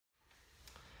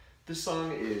This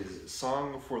song is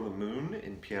Song for the Moon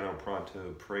in Piano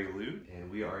Pronto Prelude, and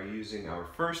we are using our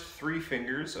first 3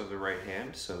 fingers of the right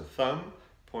hand, so thumb,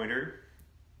 pointer,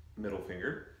 middle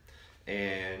finger,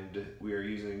 and we are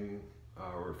using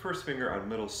our first finger on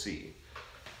middle C.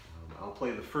 I'll play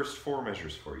the first 4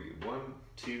 measures for you. 1,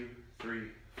 2, 3,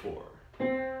 4.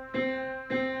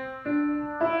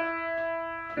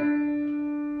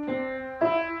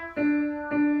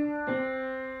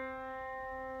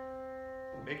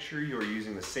 Make sure you are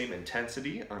using the same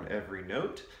intensity on every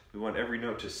note. We want every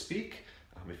note to speak.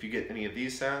 If you get any of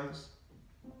these sounds,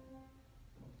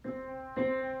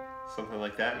 something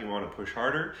like that, you want to push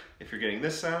harder. If you're getting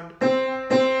this sound, you're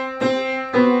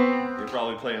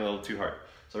probably playing a little too hard.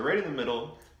 So right in the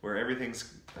middle, where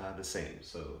everything's the same.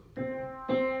 So.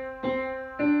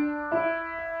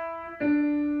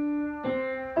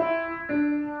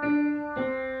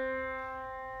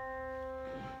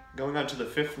 Going on to the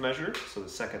 5th measure, so the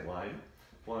second line.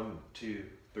 1, 2,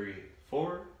 3,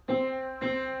 4.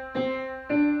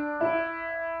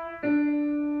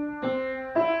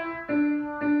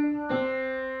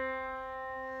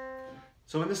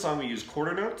 So in this song we use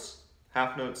quarter notes,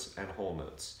 half notes, and whole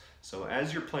notes. So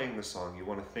as you're playing the song, you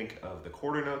want to think of the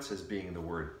quarter notes as being the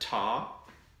word ta,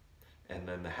 and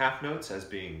then the half notes as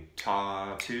being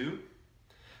ta, 2,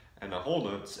 and the whole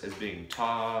notes as being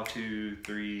ta, 2,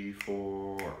 3,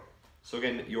 4. So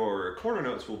again, your quarter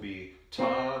notes will be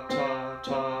ta, ta,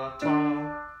 ta,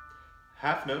 ta.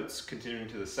 Half notes, continuing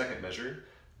to the second measure,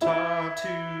 ta,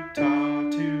 2, ta,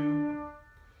 2.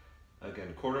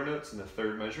 Again, quarter notes in the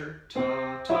third measure,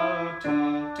 ta, ta,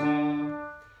 ta,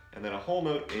 ta. And then a whole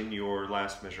note in your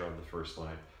last measure on the first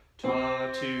line,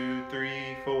 ta, 2,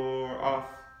 3, 4, off.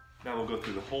 Now we'll go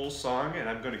through the whole song, and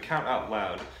I'm going to count out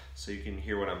loud so you can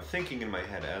hear what I'm thinking in my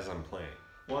head as I'm playing.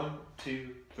 1,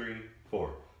 2, 3,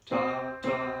 4. Ta,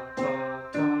 ta, ta,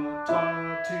 ta,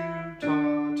 ta, 2, ta,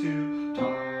 2,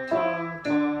 ta, ta,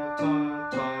 ta, ta,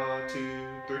 ta,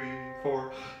 2, 3,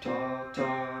 4. Ta, ta,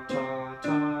 ta,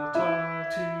 ta, ta,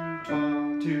 2, ta,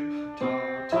 2, ta,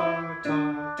 ta, ta,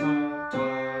 ta, ta,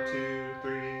 2,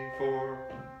 3, 4.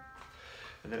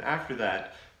 And then after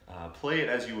that, play it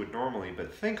as you would normally,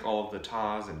 but think all of the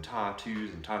tas and ta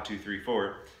 2s and ta 2, 3,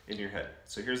 4 in your head.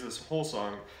 So here's this whole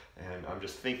song, and I'm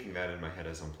just thinking that in my head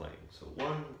as I'm playing. So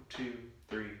 1, 2,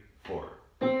 3,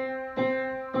 4.